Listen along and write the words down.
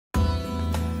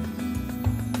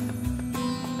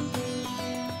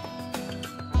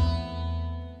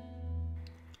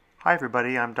Hi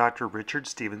everybody, I'm Dr. Richard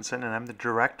Stevenson and I'm the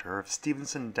director of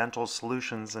Stevenson Dental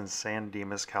Solutions in San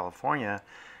Dimas, California,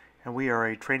 and we are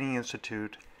a training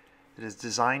institute that is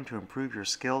designed to improve your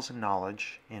skills and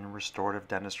knowledge in restorative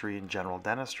dentistry and general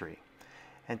dentistry.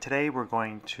 And today we're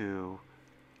going to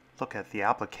look at the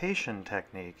application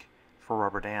technique for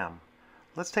rubber dam.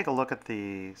 Let's take a look at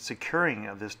the securing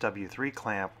of this W3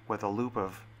 clamp with a loop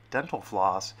of dental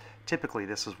floss. Typically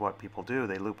this is what people do,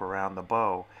 they loop around the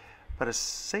bow. But a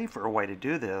safer way to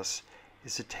do this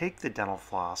is to take the dental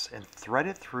floss and thread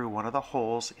it through one of the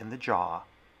holes in the jaw.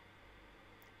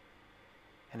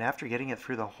 And after getting it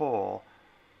through the hole,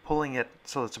 pulling it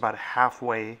so it's about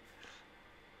halfway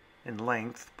in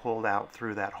length pulled out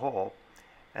through that hole.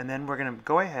 And then we're going to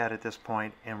go ahead at this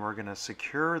point and we're going to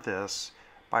secure this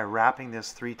by wrapping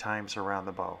this 3 times around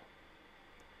the bow.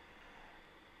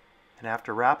 And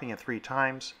after wrapping it 3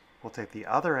 times, we'll take the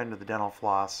other end of the dental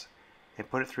floss and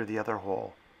put it through the other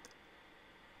hole.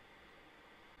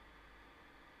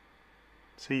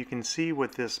 So you can see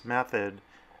with this method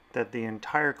that the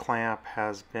entire clamp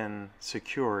has been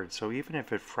secured. So even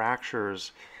if it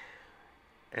fractures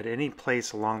at any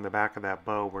place along the back of that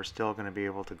bow, we're still going to be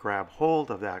able to grab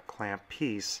hold of that clamp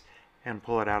piece and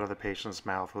pull it out of the patient's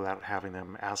mouth without having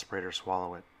them aspirate or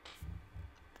swallow it.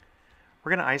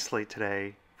 We're going to isolate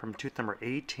today from tooth number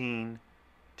 18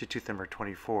 to tooth number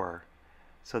 24.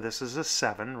 So this is a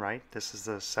 7, right? This is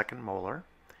the second molar.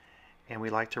 And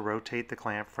we like to rotate the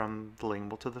clamp from the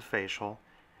lingual to the facial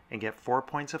and get 4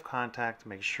 points of contact to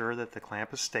make sure that the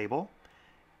clamp is stable.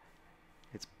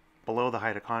 It's below the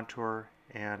height of contour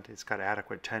and it's got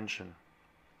adequate tension.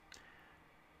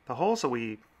 The holes that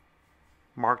we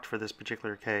marked for this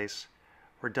particular case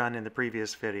were done in the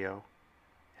previous video.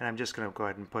 And I'm just going to go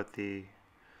ahead and put the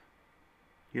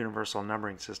universal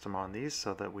numbering system on these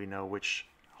so that we know which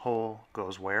hole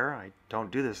goes where. I don't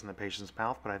do this in the patient's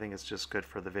mouth, but I think it's just good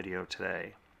for the video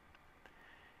today.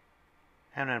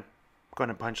 And I'm going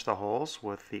to punch the holes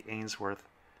with the 𝐤𝐤𝐬𝐴𝐻𝑡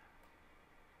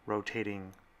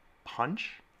rotating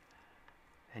punch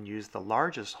and use the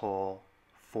largest hole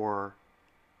for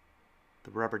the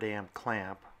rubber dam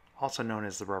clamp, also known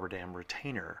as the rubber dam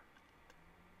retainer.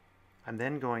 I'm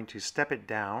then going to step it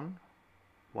down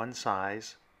 1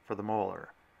 size for the molar.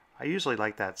 I usually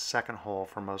like that second hole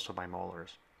for most of my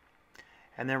molars.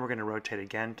 And then we're going to rotate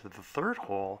again to the 3rd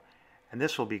hole, and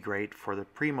this will be great for the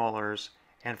premolars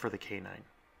and for the canine.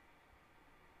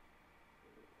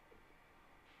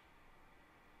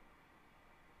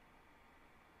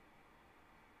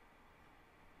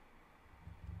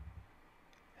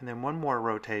 And then 1 more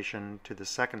rotation to the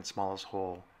 2nd smallest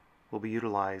hole will be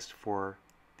utilized for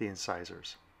the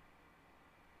incisors.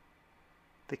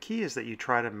 The key is that you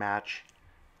try to match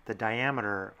the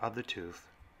diameter of the tooth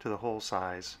to the hole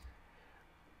size,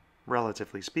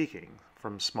 relatively speaking,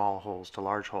 from small holes to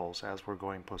large holes as we're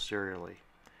going posteriorly.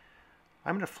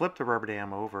 I'm going to flip the rubber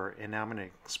dam over and now I'm going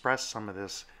to express some of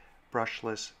this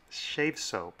brushless shave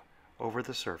soap over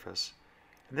the surface.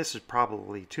 And this is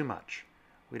probably too much.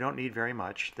 We don't need very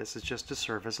much. This is just to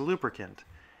serve as a lubricant.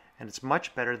 And it's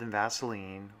much better than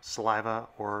Vaseline, saliva,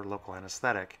 or local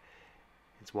anesthetic.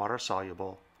 It's water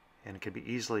soluble and it can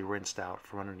be easily rinsed out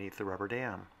from underneath the rubber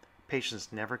dam. Patients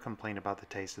never complain about the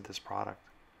taste of this product.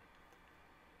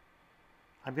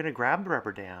 I'm going to grab the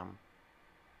rubber dam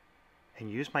and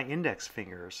use my index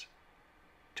fingers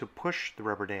to push the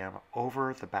rubber dam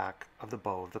over the back of the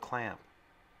bow of the clamp.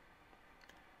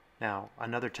 Now,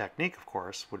 another technique, of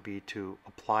course, would be to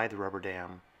apply the rubber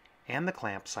dam and the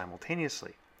clamp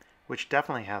simultaneously, which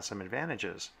definitely has some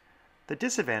advantages. The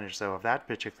disadvantage, though, of that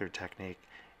particular technique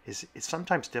is it's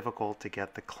sometimes difficult to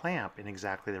get the clamp in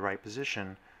exactly the right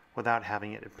position without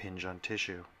having it impinge on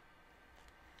tissue.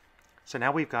 So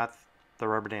now we've got the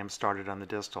rubber dam started on the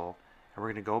distal, and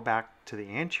we're going to go back to the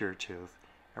anterior tooth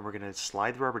and we're going to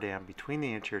slide the rubber dam between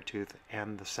the anterior tooth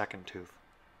and the 2nd tooth.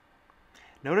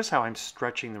 Notice how I'm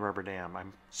stretching the rubber dam.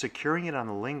 I'm securing it on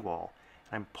the lingual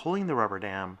and I'm pulling the rubber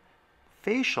dam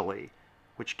facially,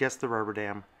 which gets the rubber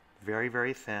dam very,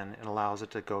 very thin and allows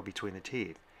it to go between the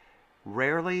teeth.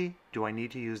 Rarely do I need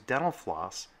to use dental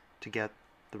floss to get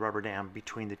the rubber dam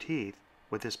between the teeth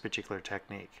with this particular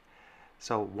technique.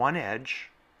 So 1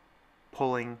 edge,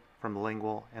 pulling from the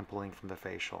lingual and pulling from the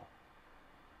facial.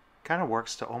 Kind of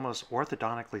works to almost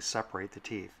orthodontically separate the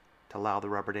teeth to allow the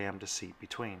rubber dam to seat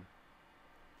between.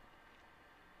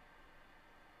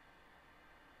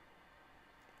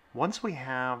 Once we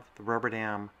have the rubber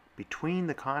dam between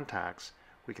the contacts,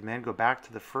 we can then go back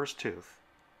to the 1st tooth,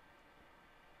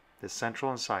 the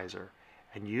central incisor,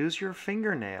 and use your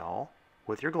fingernail,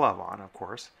 with your glove on of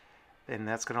course, and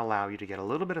that's going to allow you to get a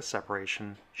little bit of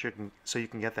separation so you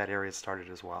can get that area started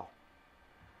as well.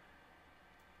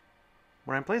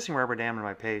 When I'm placing rubber dam in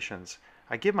my patients,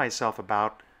 I give myself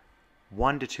about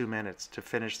 1 to 2 minutes to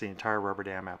finish the entire rubber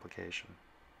dam application.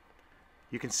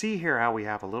 You can see here how we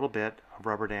have a little bit of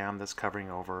rubber dam that's covering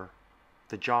over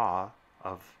the jaw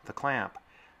of the clamp.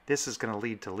 This is going to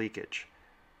lead to leakage.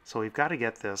 So we've got to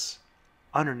get this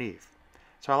underneath.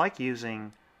 So I like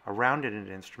using a rounded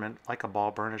instrument like a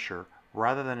ball burnisher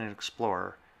rather than an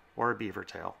explorer or a beaver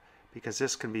tail, because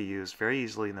this can be used very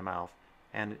easily in the mouth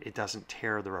and it doesn't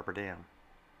tear the rubber dam.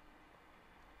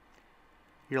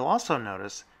 You'll also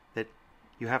notice that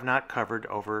you have not covered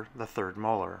over the third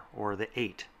molar, or the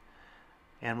 8.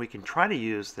 And we can try to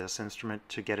use this instrument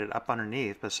to get it up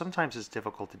underneath, but sometimes it's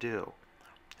difficult to do.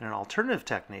 And an alternative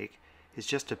technique is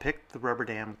just to pick the rubber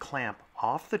dam clamp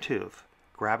off the tooth,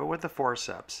 grab it with the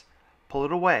forceps, pull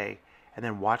it away, and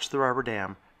then watch the rubber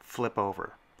dam flip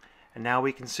over. And now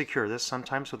we can secure this,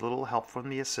 sometimes with a little help from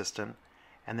the assistant,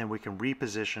 and then we can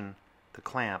reposition the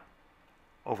clamp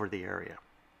over the area.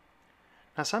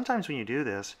 Now sometimes when you do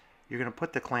this, you're going to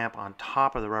put the clamp on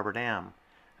top of the rubber dam.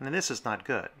 And then this is not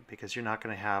good, because you're not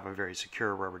going to have a very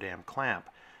secure rubber dam clamp.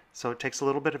 So it takes a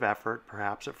little bit of effort,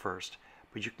 perhaps at first,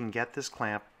 but you can get this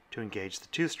clamp to engage the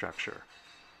tooth structure.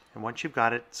 And once you've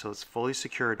got it so it's fully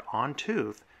secured on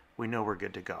tooth, we know we're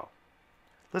good to go.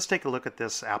 Let's take a look at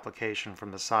this application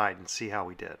from the side and see how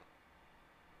we did.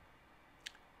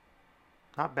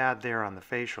 Not bad there on the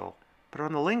facial, but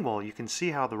on the lingual you can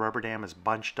see how the rubber dam is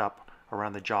bunched up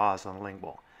around the jaws on the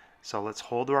lingual. So let's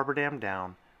hold the rubber dam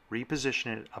down, reposition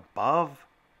it above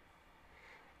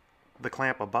the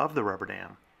clamp above the rubber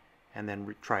dam, and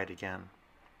then try it again.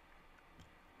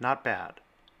 Not bad.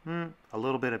 A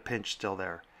little bit of pinch still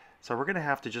there. So we're going to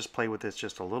have to just play with this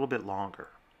just a little bit longer.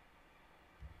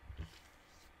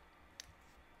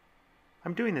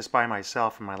 I'm doing this by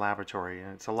myself in my laboratory,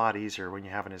 and it's a lot easier when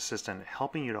you have an assistant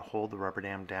helping you to hold the rubber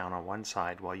dam down on one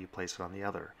side while you place it on the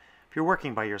other. If you're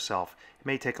working by yourself, it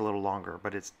may take a little longer,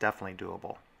 but it's definitely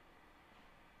doable.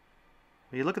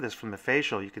 When you look at this from the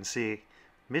facial, you can see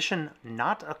mission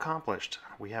not accomplished.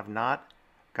 We have not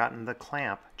gotten the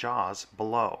clamp jaws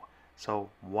below. So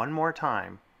one more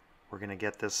time, we're going to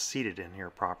get this seated in here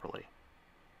properly.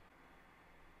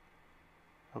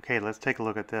 Okay, let's take a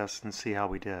look at this and see how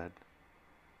we did.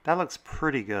 That looks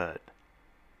pretty good.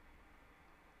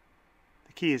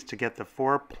 The key is to get the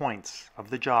 4 points of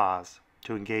the jaws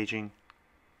to engaging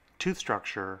tooth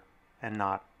structure and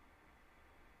not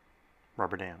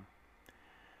rubber dam.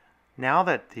 Now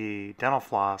that the dental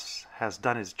floss has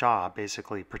done its job,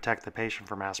 basically protect the patient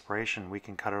from aspiration, we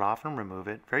can cut it off and remove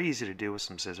it. Very easy to do with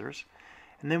some scissors.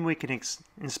 And then we can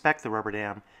inspect the rubber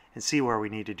dam and see where we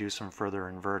need to do some further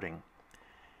inverting.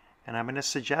 And I'm going to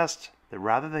suggest that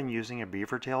rather than using a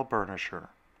beaver tail burnisher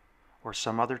or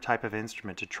some other type of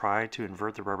instrument to try to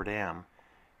invert the rubber dam,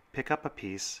 pick up a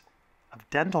piece of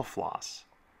dental floss.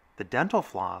 The dental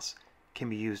floss can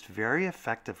be used very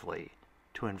effectively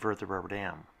to invert the rubber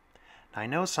dam. Now, I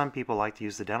know some people like to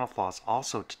use the dental floss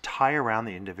also to tie around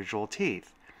the individual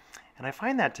teeth, and I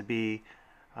find that to be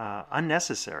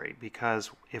unnecessary, because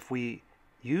if we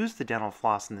use the dental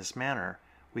floss in this manner,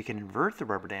 we can invert the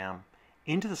rubber dam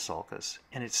into the sulcus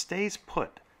and it stays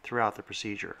put throughout the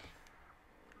procedure.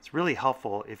 It's really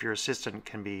helpful if your assistant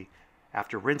can be,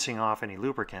 after rinsing off any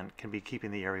lubricant, can be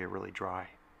keeping the area really dry.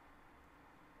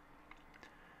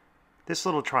 This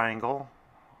little triangle,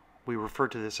 we refer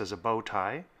to this as a bow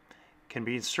tie, can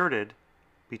be inserted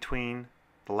between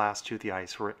the last tooth you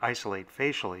isolate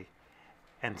facially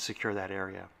and secure that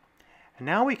area. And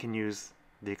now we can use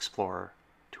the Explorer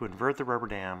to invert the rubber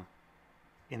dam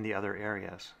in the other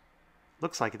areas.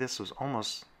 Looks like this was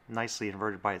almost nicely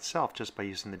inverted by itself just by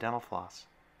using the dental floss.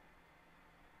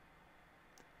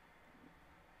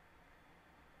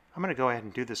 I'm going to go ahead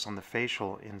and do this on the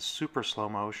facial in super slow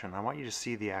motion. I want you to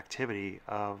see the activity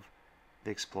of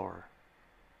the Explorer.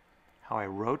 How I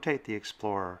rotate the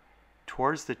Explorer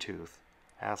towards the tooth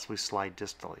as we slide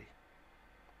distally.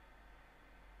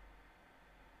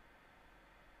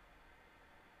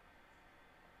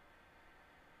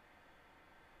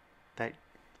 That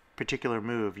particular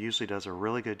move usually does a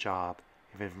really good job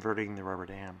of inverting the rubber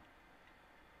dam.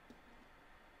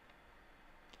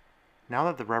 Now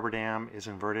that the rubber dam is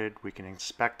inverted, we can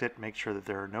inspect it, make sure that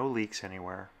there are no leaks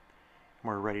anywhere, and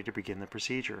we're ready to begin the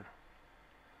procedure.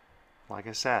 Like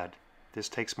I said, this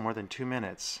takes more than 2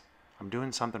 minutes. I'm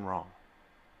doing something wrong.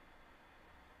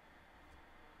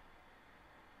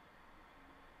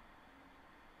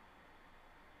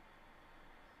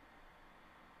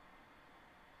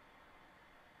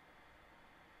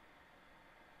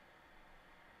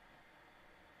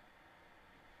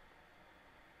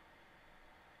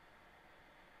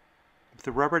 With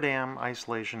the rubber dam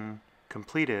isolation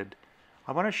completed,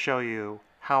 I want to show you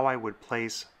how I would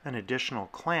place an additional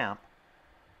clamp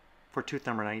for tooth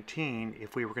number 19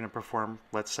 if we were going to perform,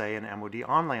 let's say, an MOD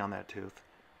onlay on that tooth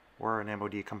or an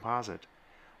MOD composite.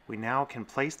 We now can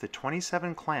place the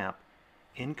 27 clamp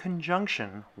in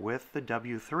conjunction with the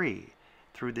W3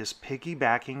 through this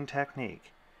piggybacking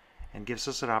technique, and gives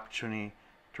us an opportunity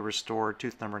to restore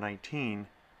tooth number 19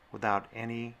 without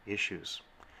any issues.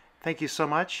 Thank you so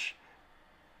much.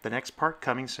 The next part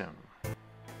coming soon.